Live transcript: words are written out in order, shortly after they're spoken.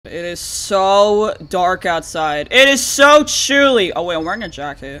It is so dark outside. It is so chilly. Oh wait, I'm wearing a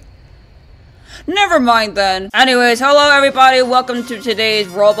jacket. Never mind then. Anyways, hello everybody. Welcome to today's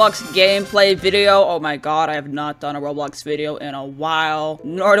Roblox gameplay video. Oh my god, I have not done a Roblox video in a while.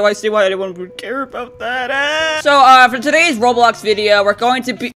 Nor do I see why anyone would care about that. So, for today's Roblox video, we're going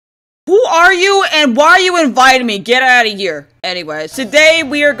to be... Who are you and why are you inviting me? Get out of here. Anyways, today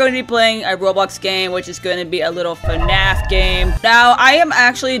we are going to be playing a Roblox game, which is going to be a little FNAF game. Now, I am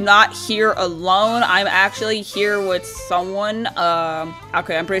actually not here alone. I'm actually here with someone.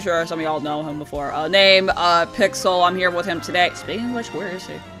 Okay, I'm pretty sure some of y'all know him before. Name, Pixel. I'm here with him today. Speaking of which, where is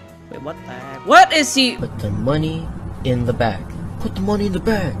he? Wait, what the heck? What is he? Put the money in the bag. Put the money in the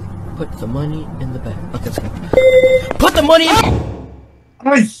bag. Put the money in the bag. Okay, let's go. Put the money in...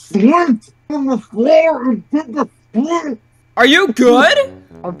 I slipped on the floor and did the split. Are you good?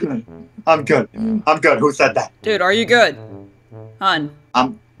 I'm good. I'm good. I'm good. Who said that? Dude, are you good? Hun.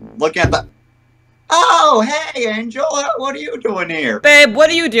 I'm looking at the... Oh, hey, Angel. What are you doing here? Babe, what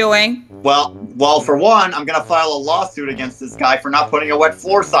are you doing? Well, for one, I'm gonna file a lawsuit against this guy for not putting a wet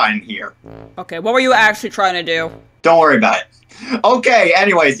floor sign here. Okay, what were you actually trying to do? Don't worry about it. Okay,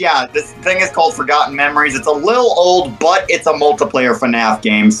 anyways, yeah, this thing is called Forgotten Memories. It's a little old, but it's a multiplayer FNAF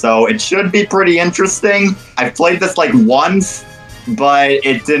game, so it should be pretty interesting. I've played this like once, but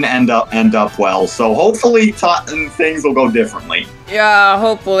it didn't end up well, so hopefully things will go differently. Yeah,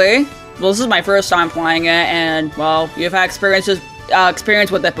 hopefully. Well, this is my first time playing it, and, well, you've had experience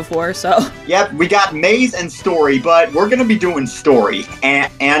with it before, so... Yep, we got maze and story, but we're gonna be doing story.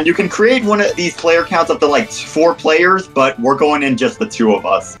 And you can create one of these player counts up to like 4 players, but we're going in just the 2 of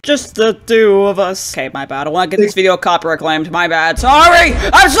us. Just the 2 of us. Okay, my bad. I want to get this video copyright claimed. My bad. Sorry!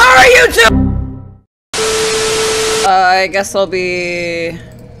 I'm sorry, YouTube! I guess I'll be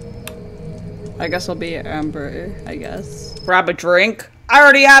Amber, I guess. Grab a drink? I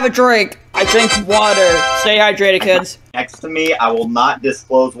already have a drink! I drink water. Stay hydrated, kids. Next to me, I will not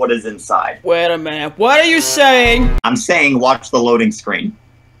disclose what is inside. Wait a minute. What are you saying? I'm saying watch the loading screen.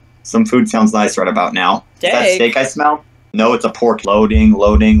 Some food sounds nice right about now. Steak. Is that steak I smell? No, it's a pork. Loading.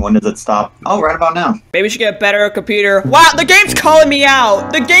 When does it stop? Oh, right about now. Maybe we should get a better computer. Wow, the game's calling me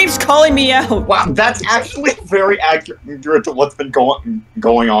out! The game's calling me out! Wow, that's actually very accurate to what's been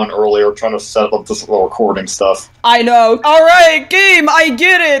going on earlier, trying to set up this little recording stuff. I know. Alright, game, I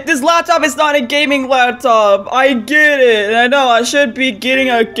get it! This laptop is not a gaming laptop. I get it. And I know I should be getting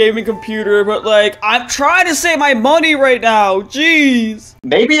a gaming computer, but like, I'm trying to save my money right now. Jeez.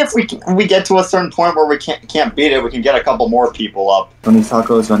 Maybe if we get to a certain point where we can't beat it, we can get a couple more people up. Tony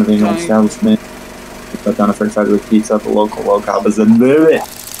Tacos renovating an establishment. Cut down a French fry with pizza at the local locale.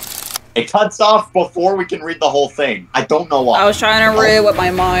 It cuts off before we can read the whole thing. I don't know why. I was trying to read it with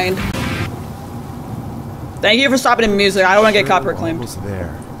my mind. Thank you for stopping the music. I don't want to get copyright claimed. Almost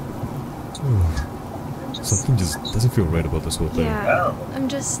there. Something just doesn't feel right about this whole thing. Yeah, I'm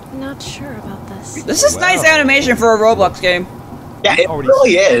just not sure about this. This is nice animation for a Roblox game. Yeah, it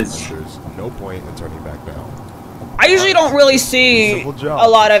really is. There's no point in turning back now. I usually don't really see a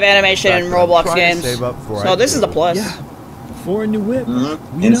lot of animation in Roblox games, so this is a plus. Yeah, for a new whip.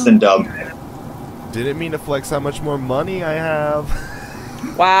 Instant dub. Didn't mean to flex how much more money I have.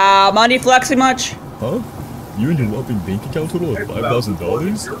 Wow, money flexing much? Huh? You and your whopping bank account total of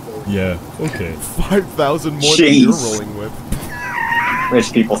 $5,000? Yeah, okay. 5,000 more than you're rolling with.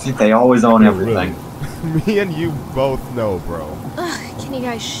 Rich people think they always own everything. Me and you both know, bro. Ugh, can you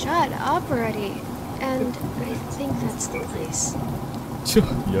guys shut up already? And I think that's the place.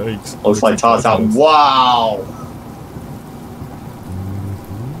 Yikes. Looks like Todd's out. Wow!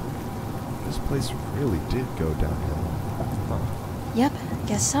 This place really did go downhill. Huh. Yep,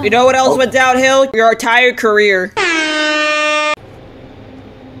 guess so. You know what else went downhill? Your entire career.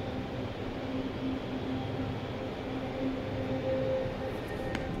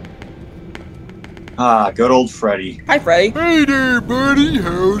 Ah, good old Freddy. Hi, Freddy. Hey there, buddy.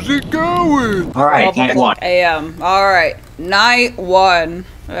 How's it going? Alright, night 1. AM. Alright. Night 1.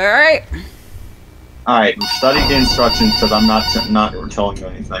 Alright. Alright, study the instructions because I'm not telling you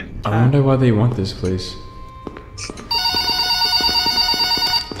anything. I wonder why they want this place.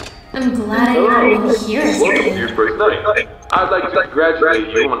 I'm glad I got you here. Welcome to your first night. I'd like to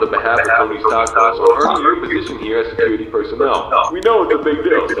congratulate you on the behalf of Tony's Tacos on earning your position here as security personnel. We know it's a big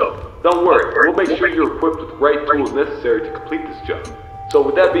deal, so don't worry. We'll make sure you're equipped with the right tools necessary to complete this job. So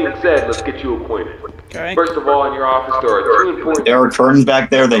with that being said, let's get you acquainted. Okay. First of all, in your office there are 2 important... There are curtains back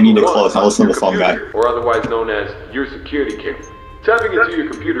there, they need to close. Now listen to the phone guy. Or otherwise known as your security camera. Tapping into your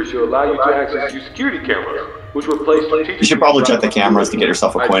computer should allow you to access your security cameras. which were placed strategically. You should probably check the cameras to get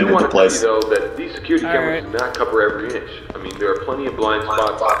yourself acquainted with the place. I do want to tell you, though, that these security cameras do not cover every inch. I mean, there are plenty of blind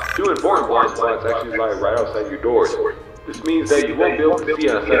spots. 2 important blind spots actually lie right outside your doors. This means that you won't be able to see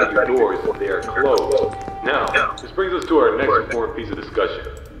outside of your doors if they are closed. Now, this brings us to our next important piece of discussion.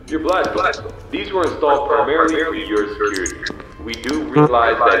 Your blast doors. These were installed primarily for your security. We do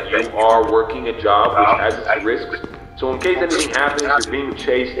realize that you are working a job which has its risks. So in case anything happens, you're being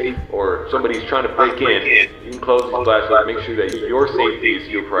chased, or somebody's trying to break in, you can close these blast doors and make sure that your safety is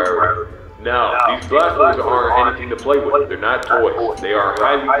your priority. Now, these blast doors aren't anything to play with. They're not toys. They are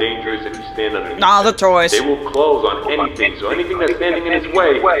highly dangerous if you stand underneath them. Nah, the toys. They will close on anything, so anything that's standing in its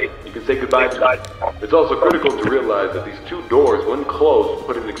way, you can say goodbye to. It's also critical to realize that these 2 doors, when closed,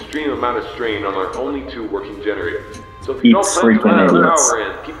 put an extreme amount of strain on our only 2 working generators. So if you don't plan to run out of power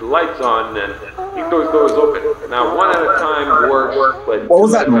and keep the lights on, then keep those doors open. Now, 1 at a time works, but what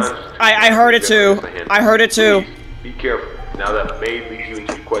was that noise? I heard it too. I heard it too. Be careful. Now that may lead you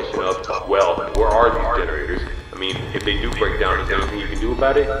into the question of, well, where are these generators? I mean, if they do break down, is there anything you can do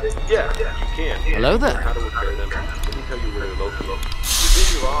about it? Yeah, you can. Hello there. How to repair them? Let me tell you where they're located.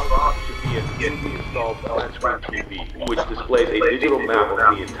 Within your office should be a newly installed flat-screen TV, which displays a digital map of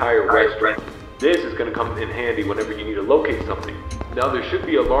the entire restaurant. This is going to come in handy whenever you need to locate something. Now there should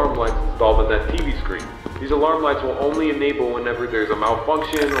be alarm lights installed on that TV screen. These alarm lights will only enable whenever there's a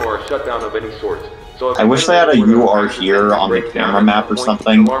malfunction or a shutdown of any sort. So I wish they had a "you are here" on the camera map or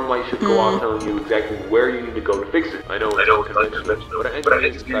something. The alarm light should go off telling you exactly where you need to go to fix it. I know it's conventional, but our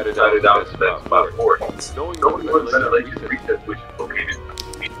engineers decided out the best spot for it. Knowing what ventilation recess which is located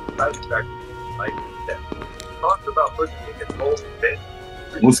talked about putting it in both beds.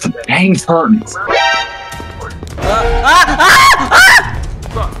 What's the dang curtains?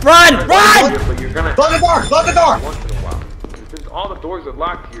 Run! Run! Close the door! Close the door! Once in a while. Since all the doors are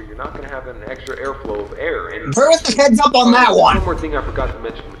locked here, you're not going to have an extra airflow of air. And where was the heads up on that one? One more thing I forgot to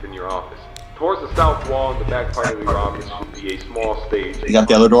mention within your office. Towards the south wall in the back part of your office should be a small stage. You got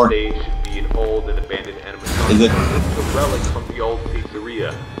the other door? The stage should be an old and abandoned animatronic. Is it? It's a relic from the old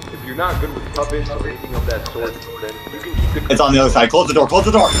pizzeria. If you're not good with puppets or anything of that sort, then you can keep the... It's on the other side. Close the door. Close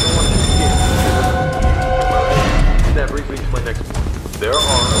the door. And that brings me to my next point. There are a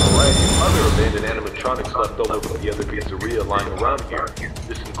variety of other abandoned animatronics left over from the other pizzeria lying around here.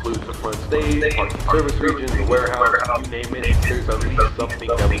 This includes the front stage, parts of service region, the warehouse, you name it, there's at least something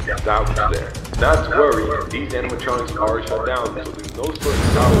that we can salvage there. Not to worry, these animatronics are shut down, so there's no sort of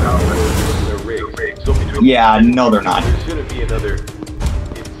salvage in their rigs. So between no they're not. There shouldn't be another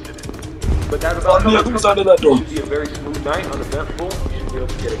incident. But that's about it. It should be a very smooth night, uneventful. You should be able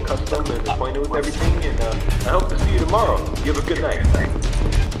to get accustomed and acquainted with everything, and I hope to see you tomorrow. You have a good night.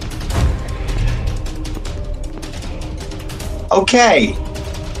 Okay.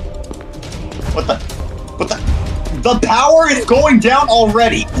 What the? The power is going down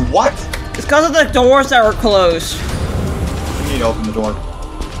already. What? It's because of the doors that were closed. You need to open the door.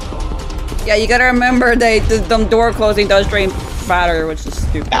 Yeah, you gotta remember the door closing does drain battery, which is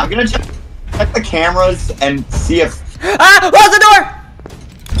stupid. I'm gonna check the cameras and see if... Ah! Close the door!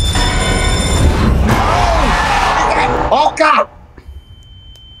 Oh God!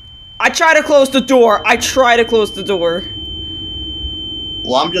 I try to close the door. I try to close the door.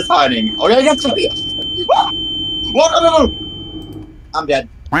 Well, I'm just hiding. Oh yeah, yes. No. I'm dead.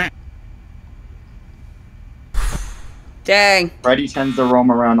 Dang. Freddy tends to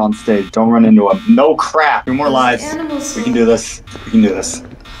roam around on stage. Don't run into him. No crap. 2 more lives. We can do this. We can do this.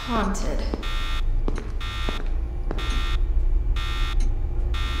 Haunted.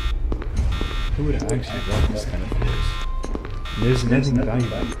 Who would actually want this kind of force? There's nothing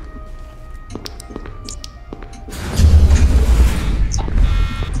valuable.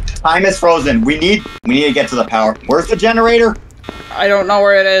 Time is frozen. We need to get to the power. Where's the generator? I don't know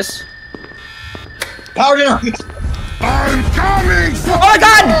where it is. Power generator. I'm coming! Oh my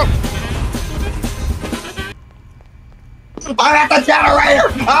God! I'm at the generator!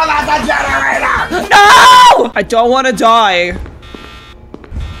 I'm at the generator! No! I don't want to die.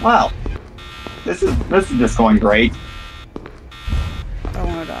 Wow. This is just going great. I don't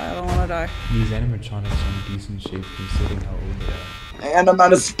want to die. I don't want to die. These animatronics are in decent shape considering how old they are. And I'm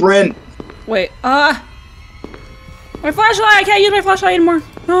at a sprint. Wait, my flashlight! I can't use my flashlight anymore.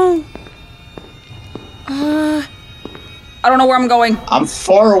 No. I don't know where I'm going. I'm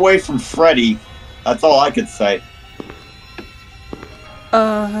far away from Freddy. That's all I could say.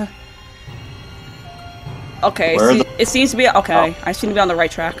 Okay, it seems to be okay. I seem to be on the right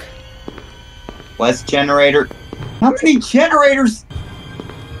track. West generator. How many generators?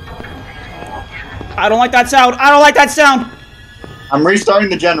 I don't like that sound. I don't like that sound. I'm restarting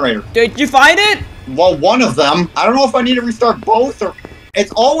the generator. Did you find it? Well, one of them. I don't know if I need to restart both or...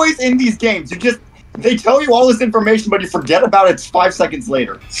 It's always in these games. They tell you all this information, but you forget about it 5 seconds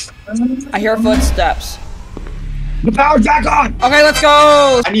later. I hear footsteps. The power's back on! Okay, let's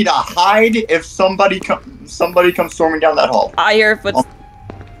go! I need to hide if somebody comes storming down that hall. I hear footsteps.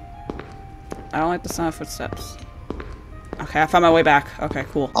 I don't like the sound of footsteps. Okay, I found my way back. Okay,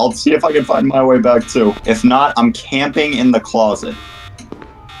 cool. I'll see if I can find my way back too. If not, I'm camping in the closet.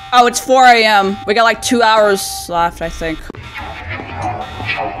 Oh, it's 4 a.m. We got like 2 hours left, I think.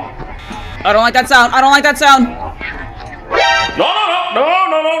 I don't like that sound. I don't like that sound. No.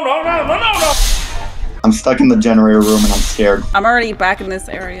 I'm stuck in the generator room and I'm scared. I'm already back in this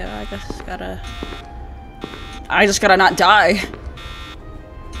area. I just gotta not die.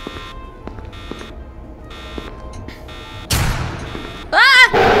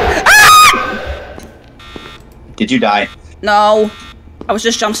 Ah! Ah! Did you die? No. I was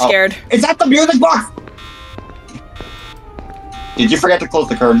just jump scared. Oh. Is that the music box? Did you forget to close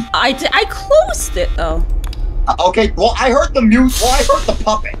the curtain? I closed it though. Okay, well I heard the music. Well, I heard the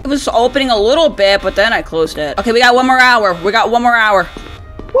puppet. It was opening a little bit, but then I closed it. Okay, we got 1 more hour. We got 1 more hour.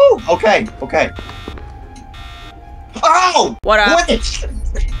 Woo! Okay. Oh! What up?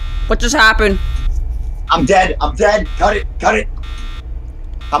 What just happened? I'm dead. Cut it.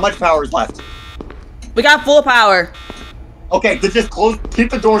 How much power is left? We got full power. Okay, then just keep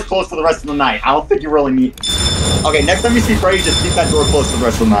the doors closed for the rest of the night. I don't think you really need... Okay, next time you see Freddy, just keep that door closed for the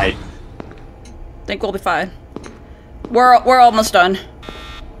rest of the night. Think we'll be fine. We're almost done.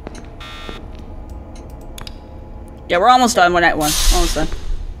 Yeah, we're almost done with night 1. Almost done.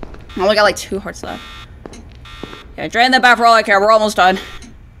 I only got like 2 hearts left. Yeah, drain that back for all I care. We're almost done.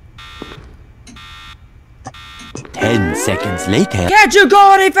 10 seconds later. Can't you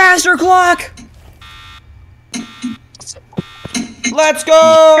go any faster, clock? Let's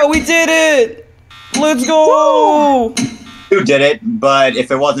go! We did it! Let's go! You did it, but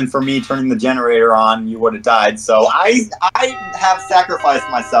if it wasn't for me turning the generator on, you would have died. So I have sacrificed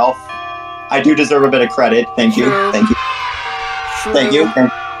myself. I do deserve a bit of credit. Thank you. True. Thank you. True. Thank you.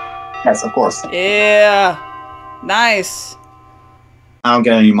 Yes, of course. Yeah. Nice. I don't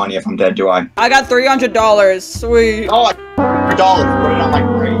get any money if I'm dead, do I? I got $300. Sweet. Oh, $1. Put it on my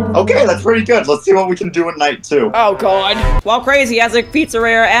grade. Okay, that's pretty good. Let's see what we can do at night 2. Oh god. Well, Crazy has a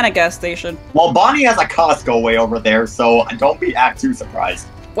pizzeria and a gas station. Well, Bonnie has a Costco way over there, so don't act too surprised.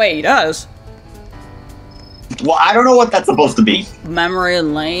 Wait, he does? Well, I don't know what that's supposed to be. Memory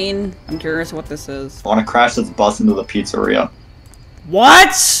Lane? I'm curious what this is. I want to crash this bus into the pizzeria.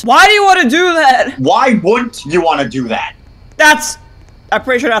 What? Why do you want to do that? Why wouldn't you want to do that? I'm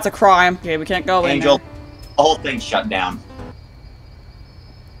pretty sure that's a crime. Okay, we can't go Angel, in there. the whole thing's shut down.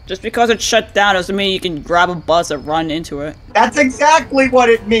 Just because it's shut down doesn't mean you can grab a bus and run into it. That's exactly what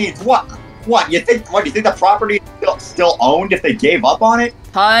it means. What? You think the property is still owned if they gave up on it?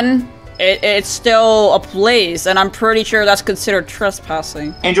 Hun, it's still a place, and I'm pretty sure that's considered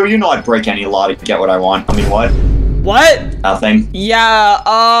trespassing. Angel, you know I'd break any law to get what I want. I mean, what? What? Nothing.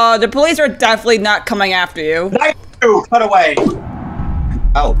 Yeah, the police are definitely not coming after you. Night 2, cut away.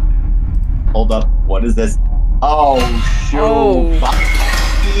 Oh. Hold up. What is this? Oh, shoot. Oh.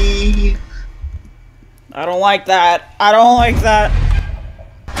 I don't like that. I don't like that.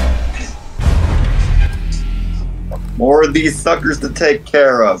 More of these suckers to take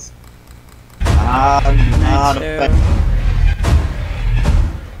care of. I'm not a fan.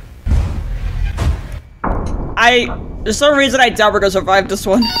 There's some reason I doubt we're gonna survive this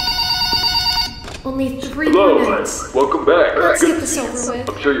one. Only 3 more Hello, minutes. welcome back. Let's Good get to this see you. over with.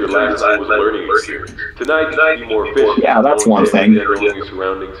 I'm sure your last night was a learning experience. Tonight, you be more efficient. Yeah, that's one thing. Knowing your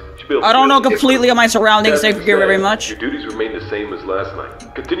surroundings. Should be able I don't know to completely on my surroundings, thank you very much. Your duties remain the same as last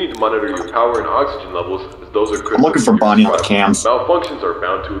night. Continue to monitor your power and oxygen levels, as those are critical. I'm looking for to your Bonnie on the survival. cams. Malfunctions are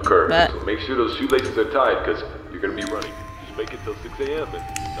bound to occur, Bet. so make sure those shoelaces are tied, because you're going to be running. Just make it till 6 a.m. and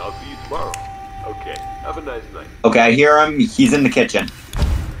I'll see you tomorrow. Okay, have a nice night. Okay, I hear him. He's in the kitchen.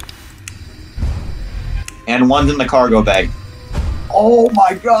 And one's in the cargo bag. Oh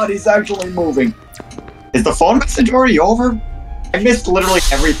my god, he's actually moving. Is the phone message already over? I missed literally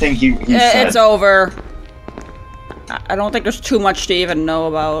everything he said. It's over. I don't think there's too much to even know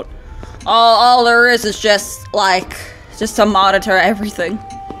about. All there is just to monitor everything.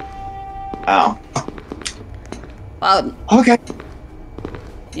 Oh. Okay.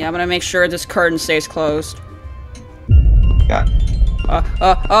 Yeah, I'm gonna make sure this curtain stays closed. Yeah.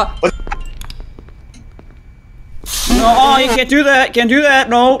 No, you can't do that. Can't do that.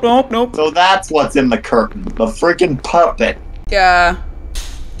 No, nope, nope. So that's what's in the curtain. The freaking puppet. Yeah.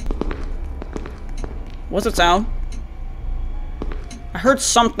 What's it sound? I heard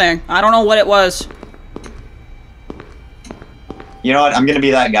something. I don't know what it was. You know what? I'm gonna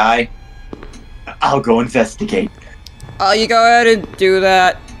be that guy. I'll go investigate. You go ahead and do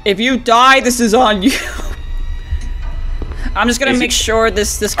that. If you die, this is on you. I'm just gonna make sure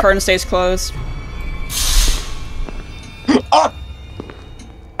this curtain stays closed. Oh!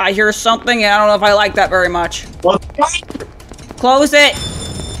 I hear something, and I don't know if I like that very much. What? Close it!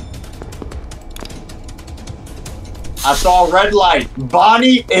 I saw a red light.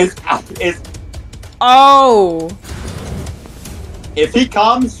 Bonnie is... Oh! If he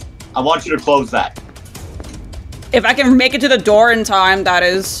comes, I want you to close that. If I can make it to the door in time, that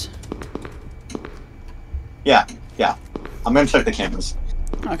is. Yeah. I'm gonna check the cameras.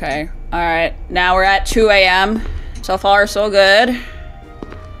 Okay. Alright. Now we're at 2 a.m. So far, so good.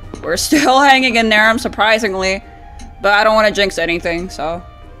 We're still hanging in there, surprisingly. But I don't want to jinx anything, so.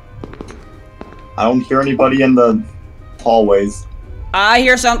 I don't hear anybody in the hallways. I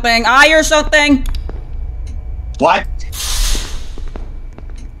hear something! I hear something! What?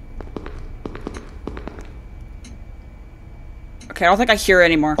 Okay, I don't think I hear it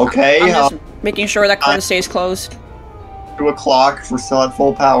anymore. Okay, I'm just making sure that curtain stays closed. 2 o'clock, we're still at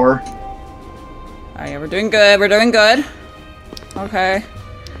full power. Oh yeah, we're doing good, we're doing good. Okay.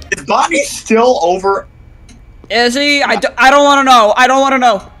 Is Bonnie still over? Is he? I don't want to know, I don't want to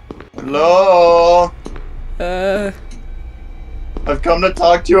know. Hello? I've come to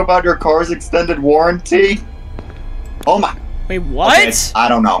talk to you about your car's extended warranty. Oh my. Wait, what? Okay, I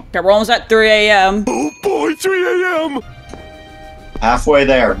don't know. Okay, we're almost at 3 a.m. Oh boy, 3 a.m. Halfway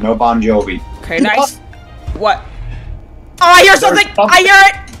there, no Bon Jovi. Okay, nice. What? Oh, I hear something! I hear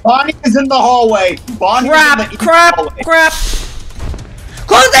it! Bonnie is in the hallway. Bonnie is in the hallway. Crap!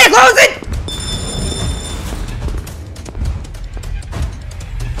 Close it! Close it!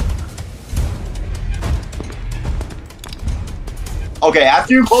 Okay,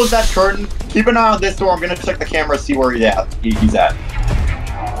 after you close that curtain, keep an eye on this door. I'm gonna check the camera, see where he's at. He's at.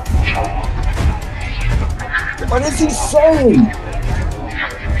 What is he saying?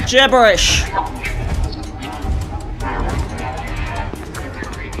 Gibberish.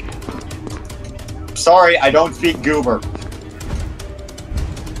 Sorry, I don't speak goober.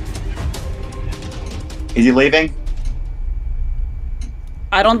 Is he leaving?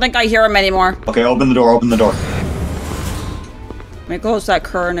 I don't think I hear him anymore. Okay, open the door, open the door. Let me close that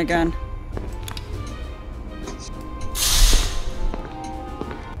curtain again.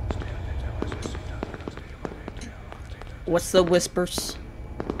 What's the whispers?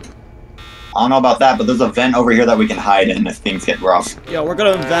 I don't know about that, but there's a vent over here that we can hide in if things get rough. Yo, we're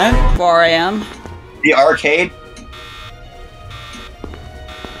gonna vent. 4 a.m. The arcade?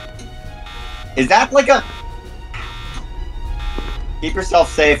 Is that like a... Keep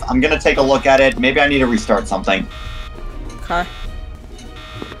yourself safe. I'm gonna take a look at it. Maybe I need to restart something. Okay.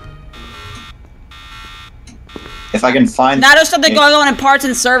 If I can find... Now there's something going on in parts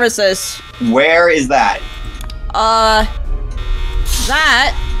and services. Where is that?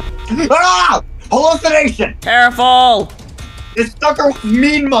 That? Ah! Hallucination! Careful! This sucker was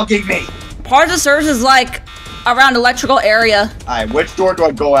mean mugging me! Parts and services like around electrical area. Alright, which door do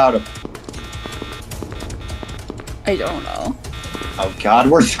I go out of? I don't know. Oh god,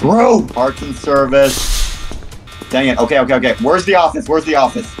 we're screwed! Parts and service. Dang it. Okay. Where's the office? Where's the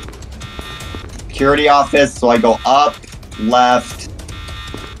office? Security office. So I go up, left,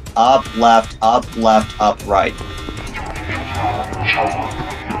 up, left, up, left, up, right.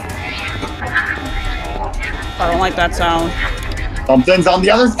 I don't like that sound. Something's on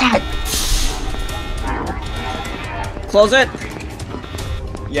the other side! Close it.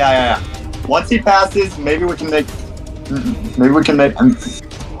 Yeah. Once he passes, maybe we can make...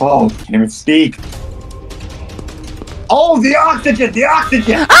 Oh, can't even speak. Oh, the oxygen! The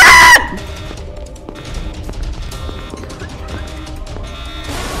oxygen! Ah!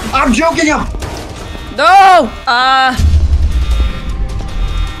 I'm joking him! No!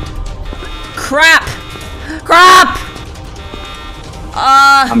 Crap! Crap!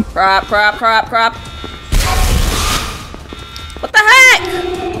 Crap. What the heck?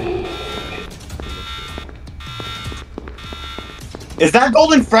 Is that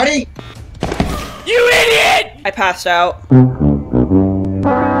Golden Freddy? You idiot! I passed out.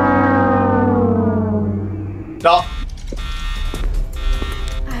 No.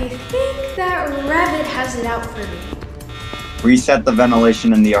 I think that rabbit has it out for me. Reset the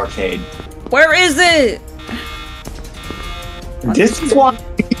ventilation in the arcade. Where is it? This is why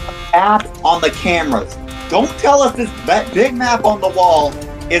we need a map on the cameras. Don't tell us that big map on the wall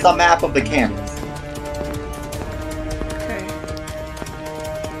is a map of the cameras. Okay.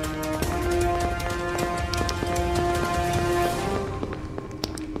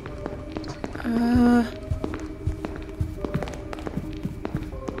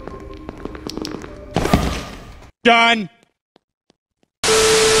 Done.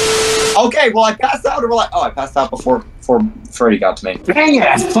 Okay, well I passed out, or well, I passed out before Freddy got to me. Dang it,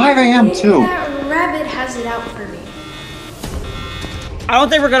 it's 5 a.m. too. That rabbit has it out for me. I don't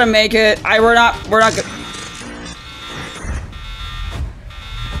think we're gonna make it. We're not good.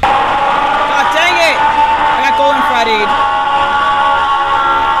 God dang it! I got golden Freddy.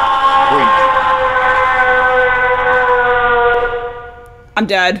 I'm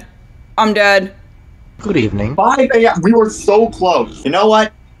dead. I'm dead. Good evening. 5 a.m. We were so close. You know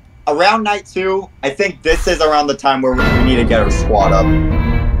what? Around night 2, I think this is around the time where we need to get our squad up.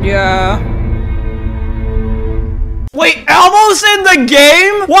 Yeah. Wait, Elmo's in the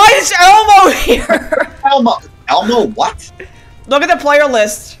game? Why is Elmo here? Elmo what? Look at the player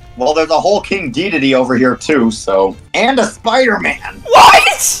list. Well, there's a whole King Dedede over here too, so. And a Spider-Man.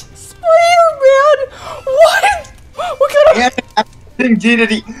 What? Spider-Man? What? What kind of... King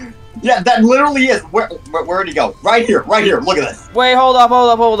Dedede. Yeah, that literally is. Where'd he go? Right here, right here. Look at this. Wait, hold up.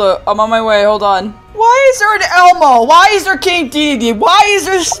 I'm on my way, hold on. Why is there an Elmo? Why is there King Dedede? Why is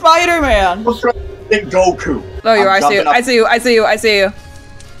there Spider-Man? Let's try Goku. Oh, I see you.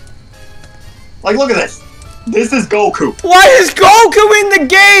 Like, look at this. This is Goku. Why is Goku in the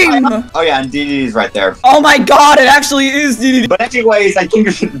game? Oh yeah, and Dedede's right there. Oh my god, it actually is Dedede. But anyways, I think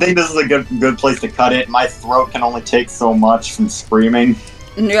this is a good place to cut it. My throat can only take so much from screaming.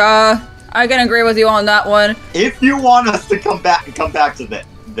 Yeah, I can agree with you on that one. If you want us to come back to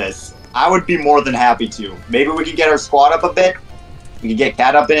this, I would be more than happy to. Maybe we could get our squad up a bit. We could get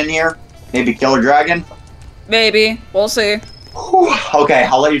Cat up in here. Maybe Killer Dragon. Maybe. We'll see. Whew. Okay,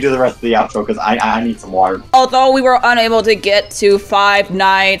 I'll let you do the rest of the outro because I need some water. Although we were unable to get to 5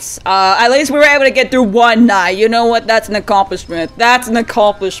 nights, at least we were able to get through 1 night. You know what? That's an accomplishment. That's an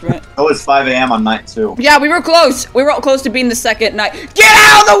accomplishment. It was 5 a.m. on night 2. Yeah, we were close. We were close to being the 2nd night. Get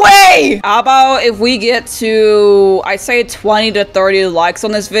out of the way! How about if we get to, I say 20 to 30 likes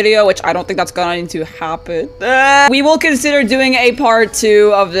on this video, which I don't think that's going to happen. We will consider doing a part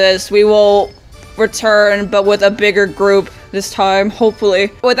 2 of this. We will return, but with a bigger group this time, hopefully.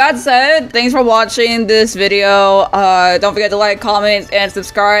 With that said, thanks for watching this video. Don't forget to like, comment, and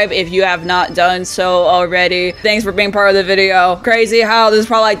subscribe if you have not done so already. Thanks for being part of the video. Crazy how this is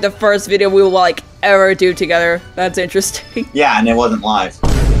probably like the first video we will like ever do together. That's interesting. Yeah, and it wasn't live.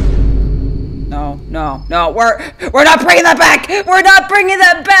 No, we're not bringing that back. We're not bringing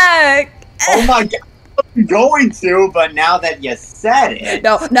that back. Oh my god. I'm going to, but now that you said it.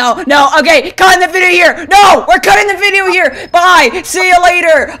 No. Okay, cutting the video here. No, we're cutting the video here. Bye. See you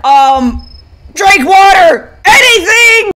later. Drink water. Anything.